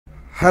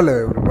Hello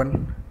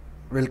everyone,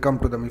 welcome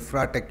to the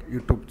Mifratech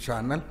YouTube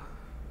channel.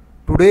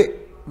 Today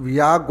we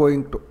are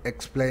going to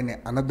explain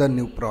another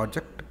new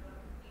project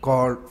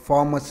called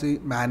Pharmacy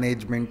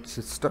Management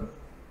System.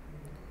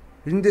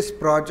 In this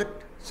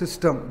project,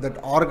 system that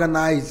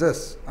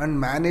organizes and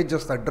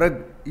manages the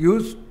drug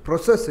use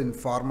process in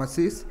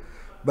pharmacies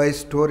by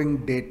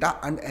storing data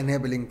and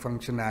enabling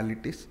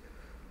functionalities.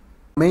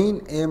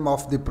 Main aim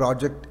of the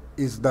project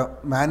is the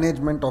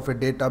management of a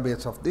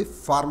database of the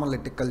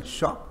pharmaceutical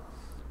shop.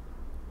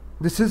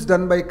 This is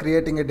done by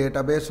creating a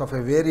database of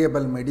a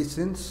variable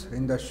medicines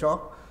in the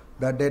shop.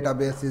 The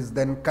database is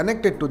then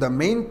connected to the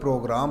main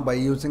program by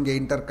using a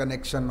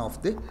interconnection of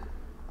the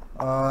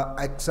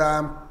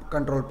exam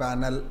control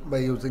panel by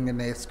using an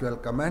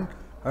SQL command,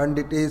 and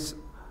it is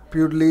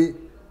purely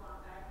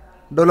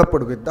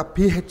developed with the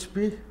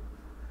PHP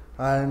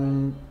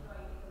and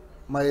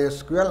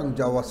MySQL and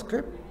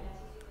JavaScript.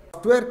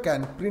 Software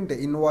can print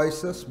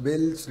invoices,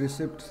 bills,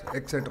 receipts,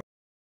 etc.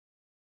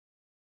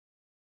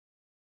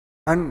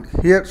 And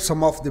here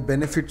some of the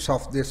benefits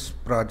of this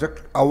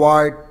project: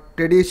 avoid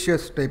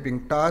tedious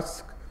typing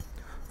tasks,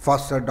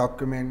 faster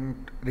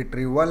document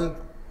retrieval,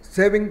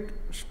 saving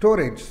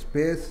storage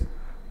space,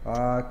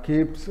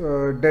 keeps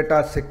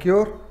data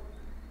secure,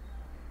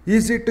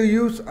 easy to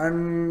use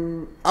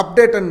and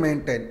update and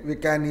maintain. We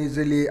can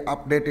easily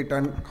update it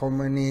on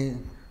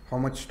how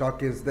much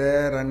stock is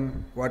there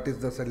and what is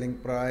the selling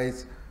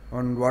price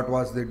and what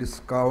was the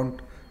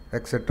discount,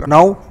 etc.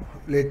 Now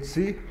let's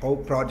see how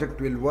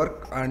project will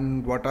work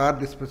and what are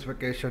the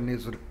specification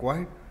is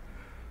required.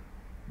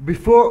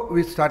 Before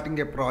we starting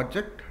a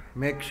project,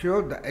 make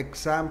sure the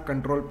exam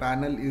control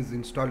panel is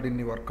installed in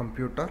your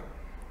computer.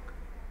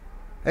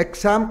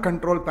 Exam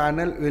control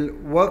panel will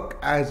work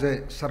as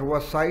a server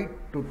side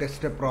to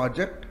test a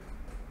project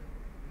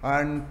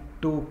and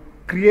to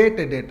create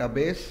a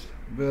database.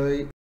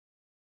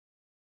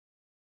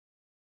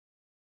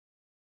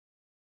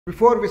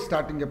 Before we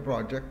starting a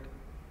project,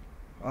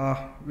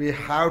 we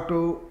have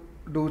to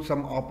do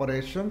some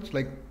operations,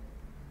 like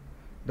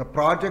the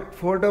project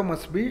folder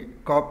must be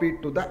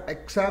copied to the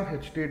exam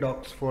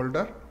htdocs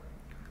folder.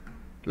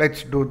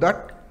 Let's do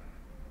that.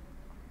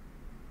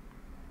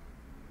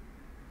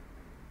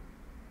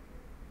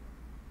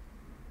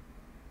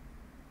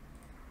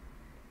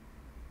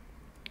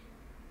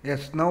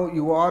 Yes, now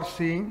you are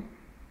seeing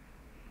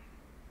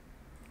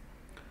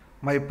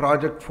my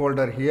project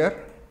folder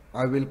here.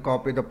 I will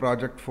copy the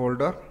project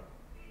folder,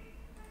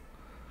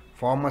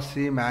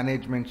 Pharmacy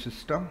Management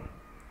System,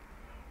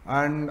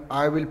 and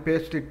I will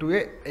paste it to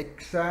a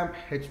exam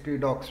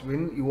htdocs.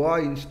 When you are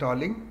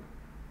installing,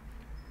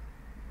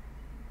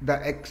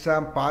 the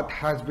exam path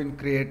has been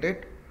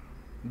created,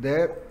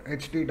 there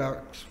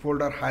htdocs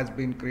folder has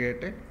been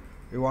created.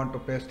 You want to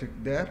paste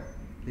it there.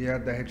 Here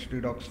the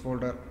htdocs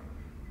folder,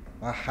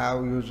 I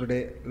have used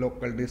a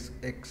local disk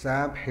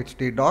exam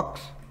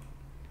htdocs.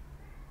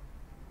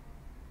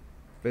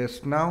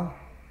 Paste now.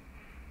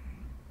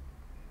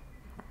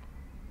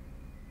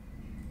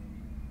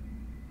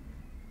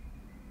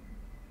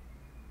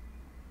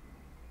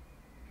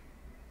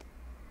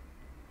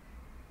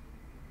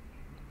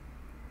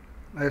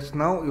 As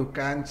now you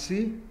can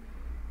see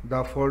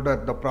the folder,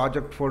 the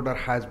project folder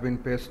has been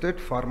pasted,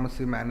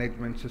 Pharmacy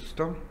Management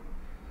System.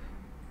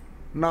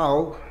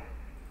 Now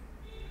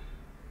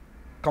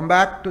come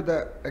back to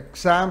the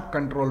exam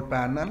control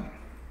panel.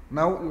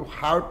 Now you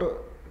have to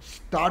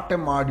start a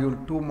module,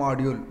 two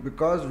module,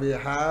 because we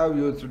have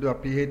used the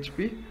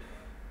PHP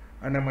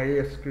and a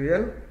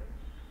MySQL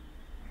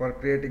for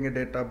creating a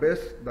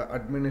database, the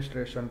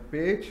administration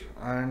page,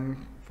 and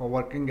for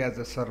working as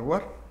a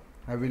server.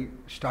 I will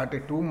start a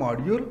two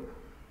module,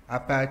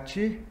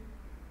 Apache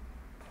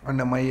and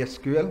a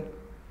MySQL.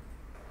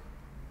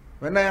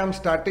 When I am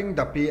starting,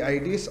 the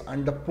PIDs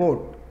and the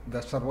port,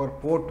 the server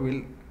port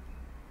will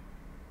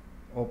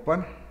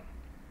open.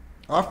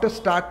 After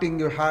starting,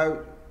 you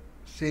have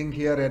seeing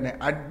here an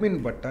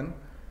admin button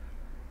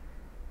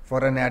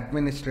for an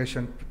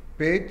administration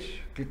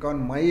page. Click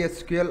on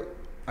MySQL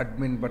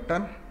admin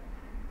button.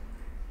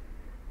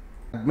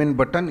 Admin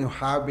button, you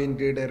have been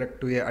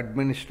redirected to a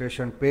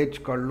administration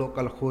page called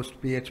localhost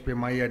php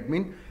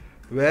myadmin,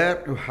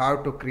 where you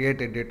have to create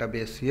a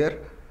database. Here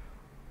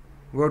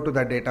go to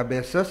the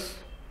databases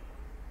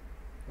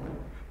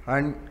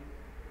and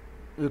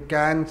you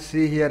can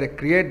see here a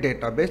create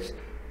database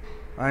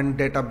and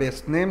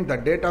database name. The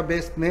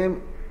database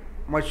name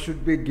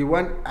should be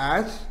given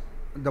as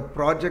the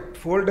project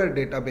folder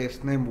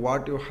database name,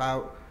 what you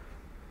have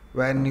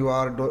when you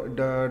are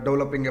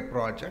developing a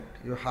project.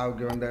 You have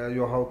given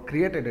you have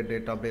created a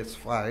database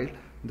file,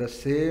 the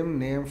same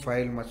name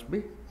file must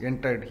be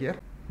entered here.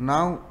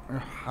 Now you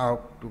have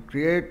to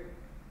create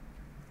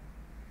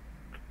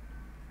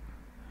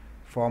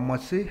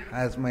pharmacy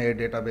as my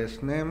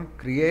database name,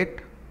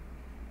 create.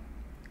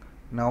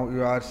 Now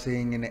you are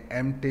seeing an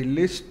empty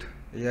list.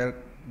 Here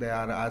they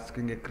are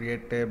asking a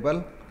create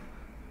table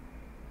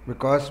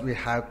because we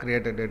have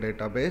created a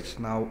database.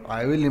 Now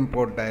I will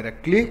import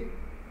directly.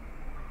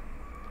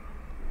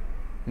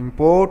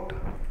 Import,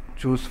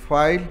 choose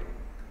file,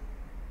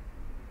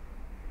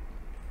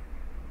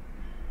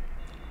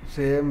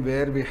 same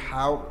where we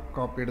have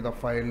copied the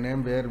file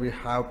name, where we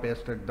have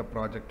pasted the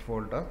project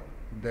folder,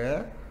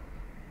 there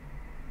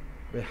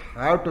we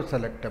have to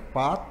select a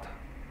path,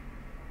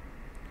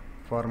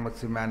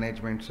 pharmacy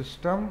management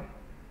system,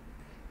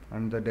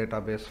 and the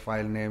database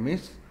file name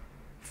is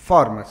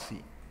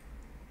pharmacy.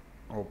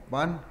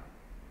 Open,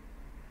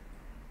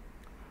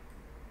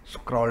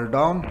 scroll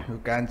down, you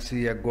can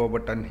see a go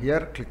button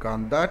here, click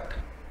on that.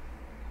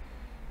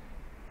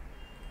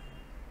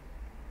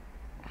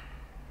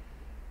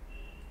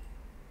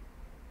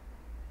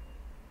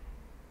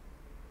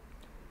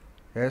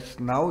 Yes,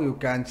 now you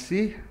can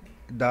see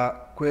the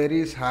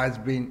queries has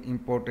been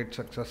imported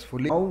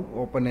successfully. Now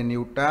open a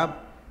new tab.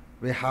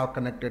 We have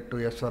connected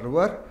to a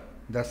server.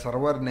 The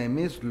server name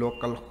is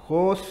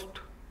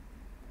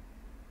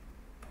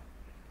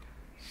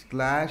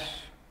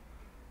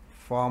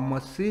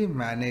localhost/pharmacy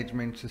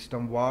management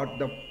system. What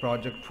the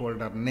project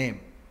folder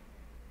name?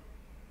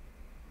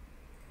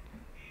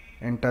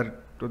 Enter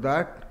to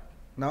that.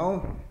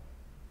 Now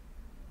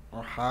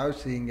I have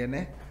seeing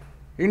an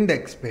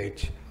index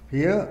page.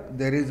 Here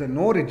there is a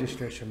no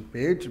registration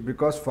page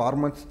because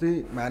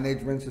pharmacy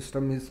management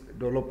system is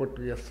developed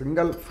to a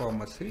single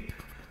pharmacy.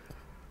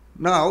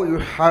 Now you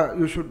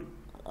should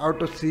have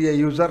to see a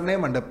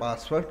username and a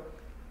password.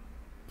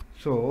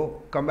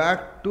 So come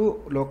back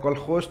to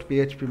localhost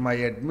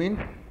phpMyAdmin,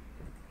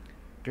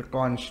 click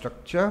on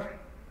structure.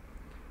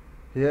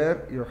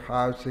 Here you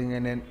have seen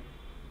a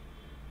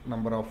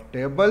number of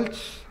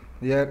tables.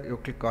 Here you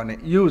click on a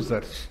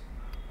users.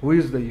 Who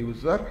is the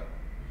user?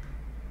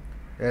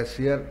 Yes,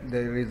 here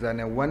there is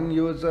one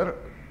user,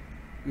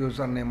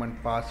 username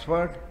and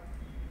password.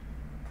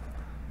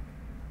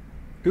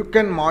 You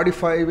can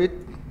modify with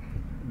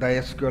the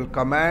SQL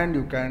command.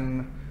 You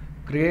can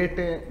create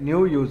a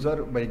new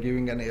user by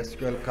giving an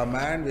SQL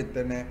command with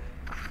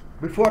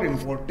before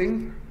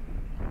importing.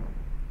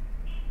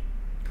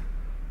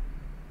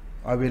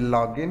 I will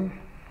log in.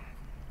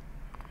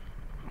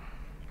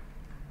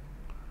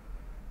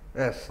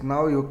 Yes,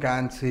 now you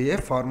can see a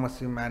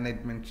pharmacy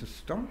management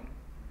system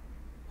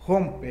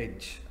home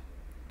page.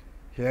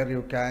 Here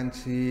you can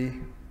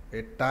see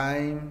a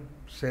time,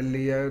 sell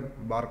here,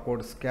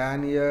 barcode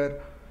scan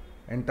here,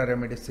 enter a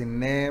medicine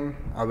name,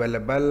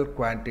 available,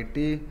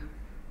 quantity,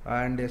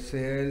 and a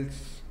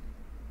sales,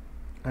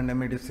 and a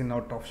medicine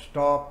out of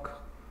stock,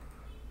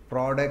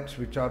 products,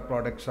 which are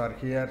products are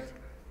here.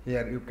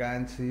 Here you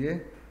can see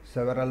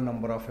several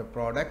number of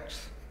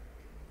products,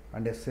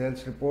 and a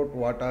sales report,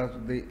 what are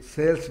the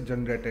sales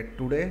generated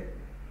today,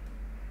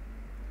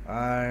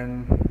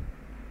 and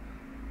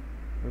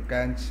you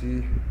can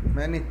see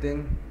many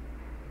things,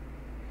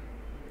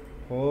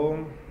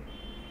 home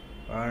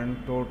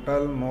and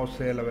total, no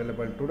sale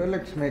available today.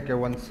 Let's make a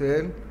one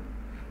sale.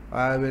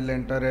 I will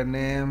enter a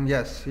name.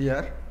 Yes,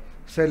 here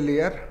sell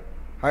here.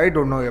 I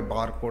don't know a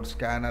barcode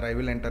scanner. I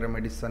will enter a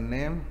medicine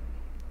name.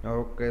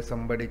 Okay,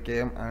 somebody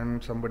came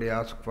and somebody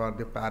asked for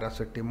the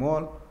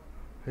paracetamol.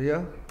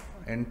 Here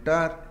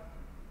enter,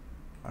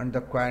 and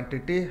the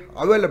quantity,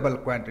 available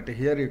quantity.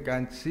 Here you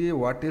can see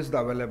what is the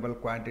available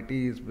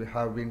quantity is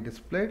have been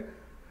displayed.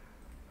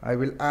 I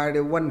will add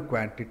a one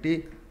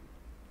quantity.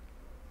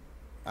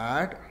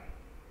 Add.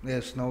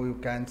 Yes, now you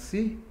can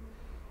see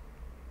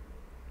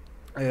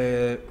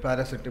a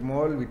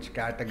paracetamol, which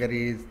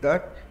category is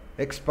that,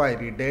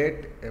 expiry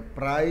date, a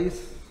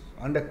price,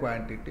 and a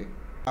quantity.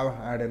 I have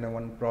added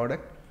one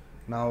product.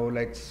 Now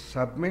let's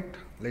submit.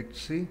 Let's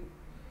see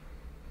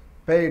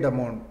paid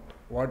amount.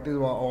 What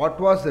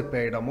was the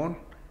paid amount?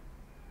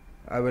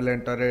 I will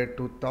enter a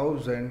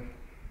 2000.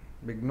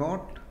 Big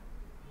note.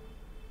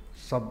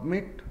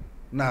 Submit.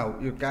 Now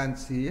you can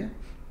see a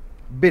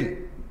bill,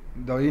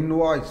 the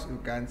invoice. You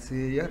can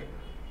see here.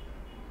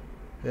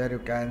 Here you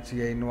can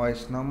see a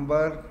invoice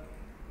number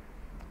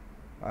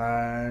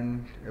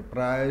and a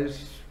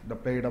price. The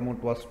paid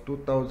amount was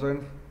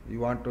 2000. You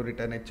want to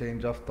return a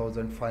change of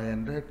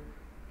 1500,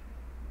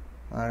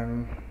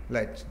 and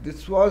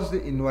this was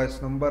the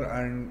invoice number,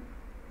 and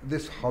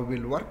this how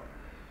will work.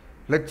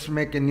 Let's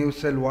make a new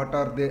cell. What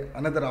are the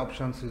another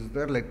options is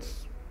there?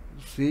 Let's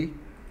see.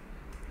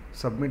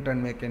 Submit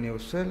and make a new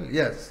cell.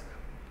 Yes,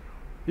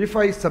 if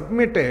I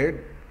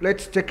submitted,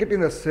 let's check it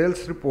in the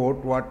sales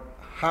report what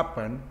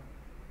happened.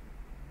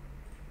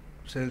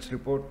 Sales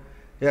report.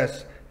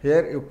 Yes,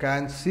 here you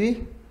can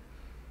see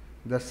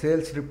the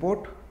sales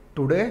report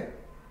today,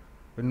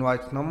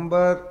 invoice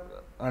number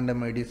and a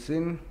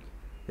medicine.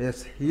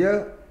 Yes,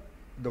 here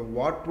the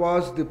what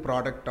was the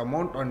product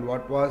amount and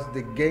what was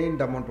the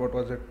gained amount, what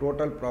was the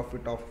total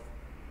profit of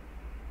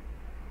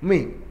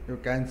me. You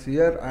can see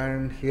here,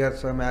 and here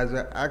some as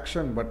a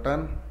action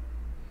button.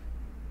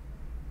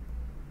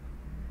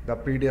 The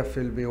PDF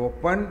will be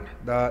opened.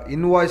 The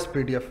invoice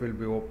PDF will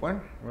be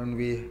opened when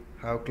we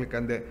have click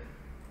on the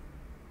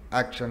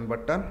action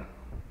button.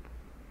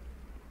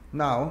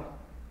 Now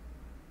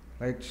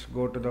let's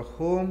go to the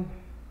home.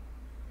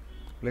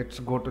 Let's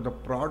go to the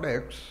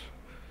products.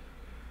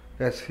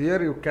 Yes,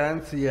 here you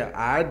can see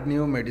add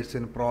new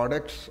medicine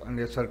products, and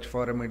you search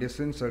for a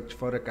medicine, search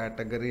for a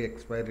category,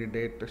 expiry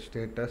date,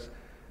 status,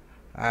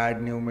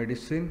 add new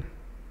medicine.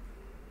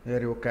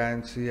 Here you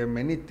can see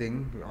many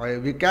things.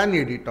 We can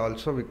edit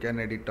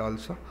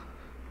also.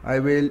 I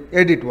will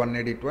edit one.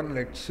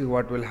 Let's see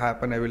what will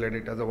happen. I will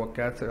edit as a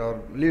vocab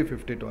or leave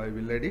 52. I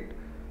will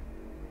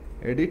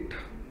edit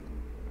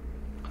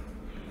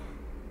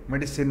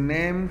medicine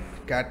name,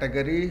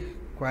 category,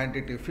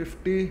 quantity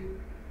 50.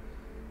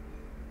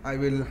 I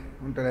will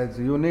enter as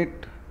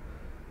unit.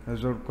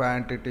 Measured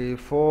quantity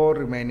 4,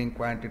 remaining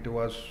quantity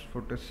was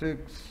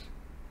 46,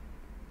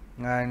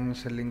 and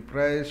selling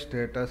price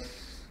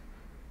status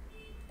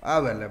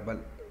available.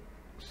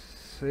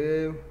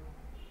 Save,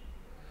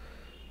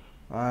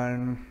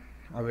 and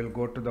I will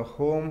go to the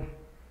home.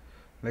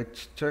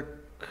 Let's check.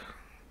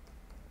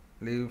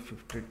 Leave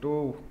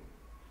 52,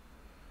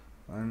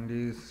 and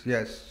is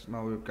yes.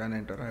 Now you can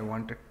enter. I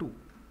wanted 2,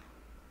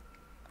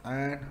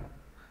 and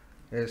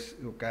yes,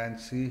 you can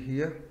see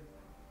here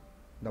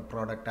the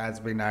product has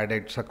been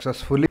added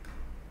successfully.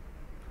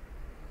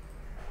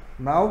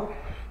 Now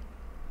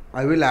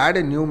I will add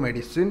a new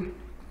medicine.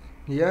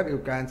 Here you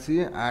can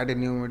see add a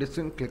new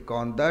medicine. Click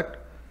on that.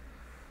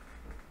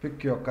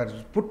 Pick your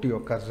cursor, put your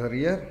cursor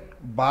here.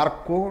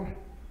 Barcode.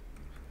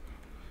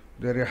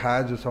 There you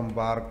have some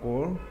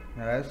barcode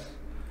as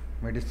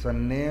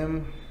medicine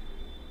name.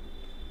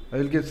 I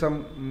will give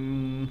some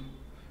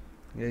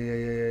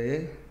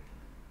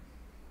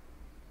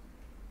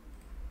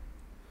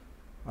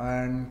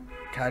and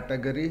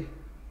category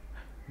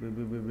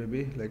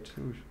baby. Let's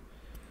see.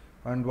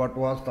 And what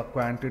was the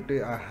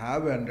quantity? I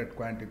have 100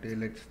 quantity.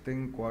 Let's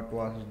think what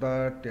was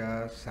that.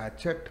 Yeah,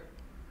 sachet.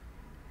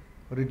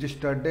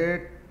 Register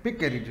date.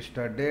 Pick a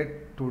register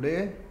date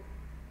today,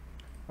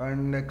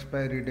 and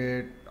expiry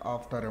date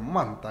after a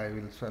month. I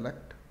will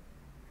select,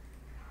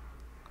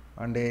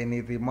 and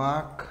any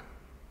remark.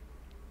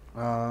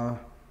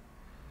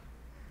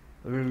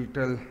 Will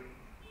tell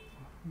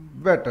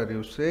better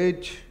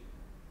usage.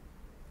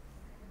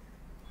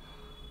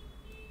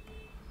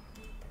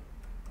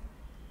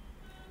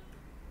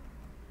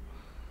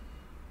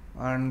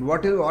 And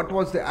what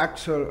was the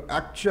actual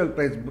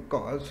price?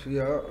 Because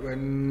here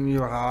when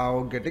you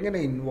have getting an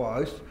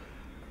invoice,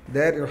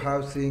 there you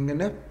have seeing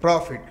in a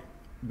profit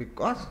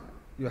because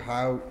you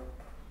have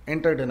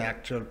entered an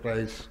actual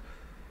price.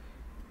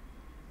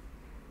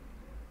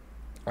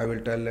 I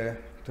will tell a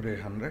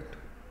 300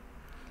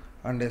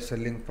 and a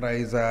selling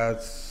price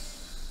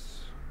as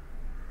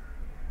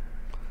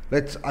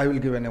I will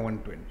give an a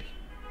 120.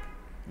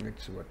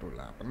 Let's see what will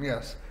happen.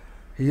 Yes,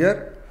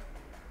 here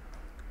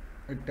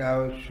it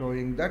was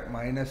showing that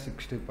minus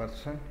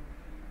 60%.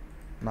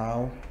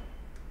 Now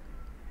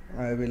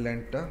I will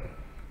enter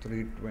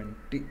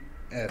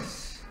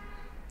 320s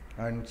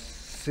and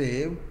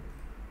save.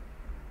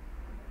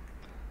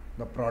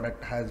 The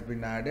product has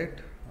been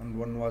added, and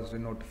one was the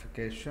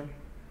notification.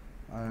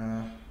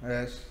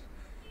 Yes,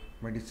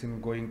 medicine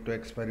going to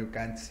expire. You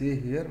can see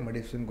here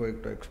medicine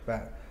going to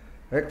expire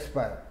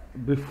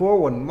before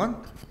 1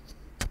 month.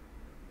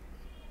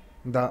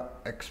 The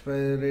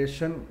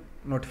expiration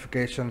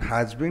notification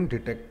has been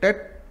detected.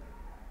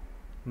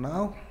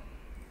 Now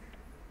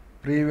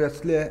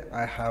previously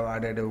I have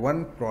added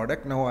one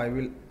product. Now I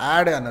will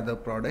add another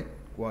product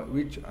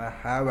which I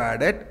have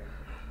added.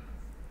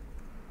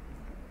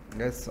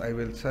 Yes, I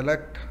will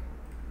select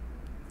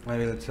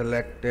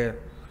a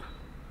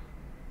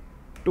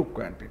 2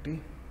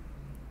 quantity,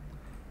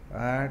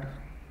 add,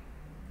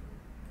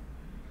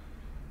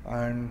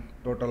 and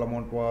total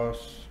amount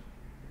was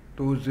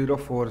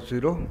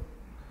 2040.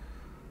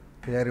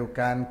 Here you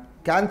can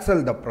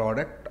cancel the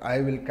product. I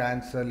will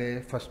cancel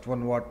a first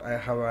one what I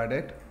have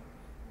added.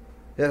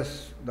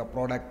 Yes, the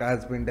product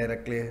has been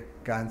directly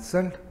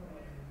cancelled.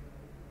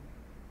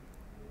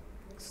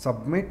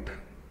 Submit.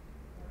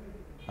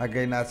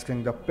 Again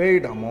asking the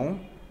paid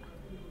amount.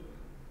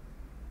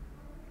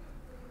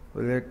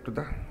 Relate to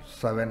the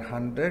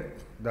 700.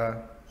 The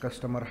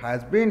customer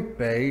has been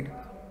paid.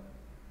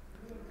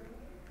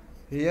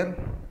 Here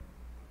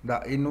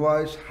the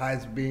invoice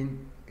has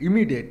been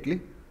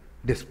immediately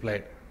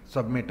displayed.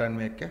 Submit and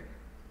make a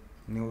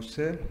new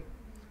sale.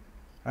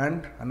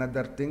 And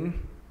another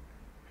thing,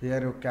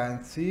 here you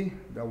can see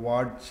the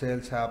what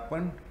sales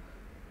happened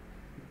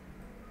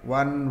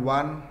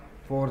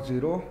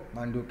 1140,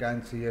 and you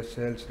can see a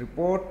sales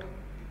report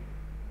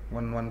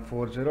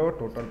 1140.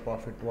 Total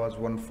profit was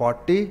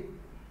 140.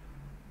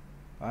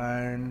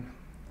 And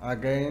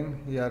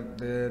again here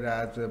there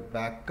as a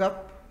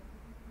backup.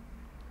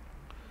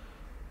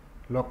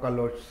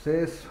 Localhost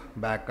says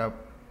backup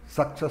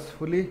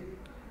successfully.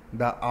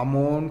 The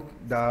amount,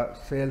 the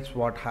sales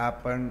what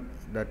happened,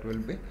 that will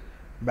be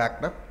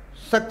backed up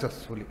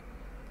successfully.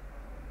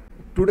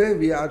 Today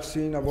we are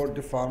seeing about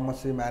the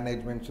pharmacy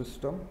management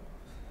system.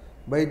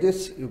 By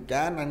this you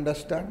can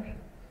understand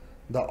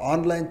the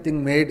online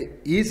thing made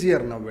easier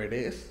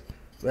nowadays,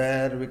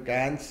 where we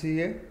can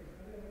see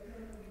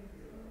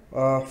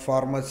a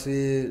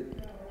pharmacy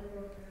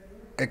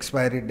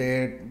expiry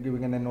date,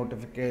 giving a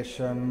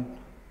notification,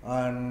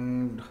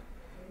 and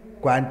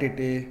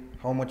quantity,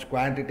 how much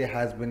quantity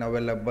has been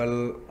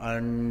available,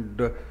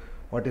 and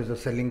what is the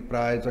selling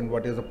price and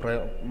what is the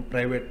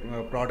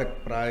private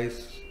product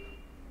price,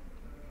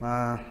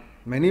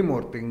 many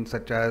more things,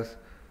 such as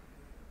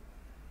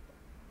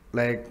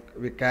like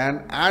we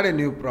can add a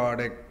new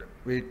product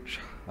which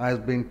has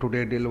been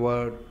today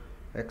delivered,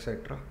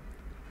 etc.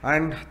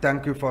 And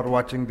thank you for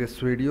watching this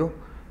video.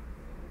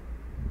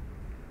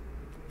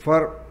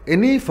 For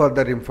any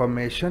further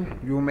information,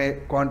 you may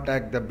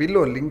contact the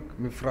below link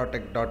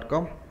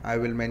mifratech.com. I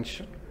will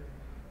mention.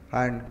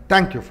 And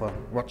thank you for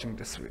watching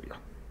this video.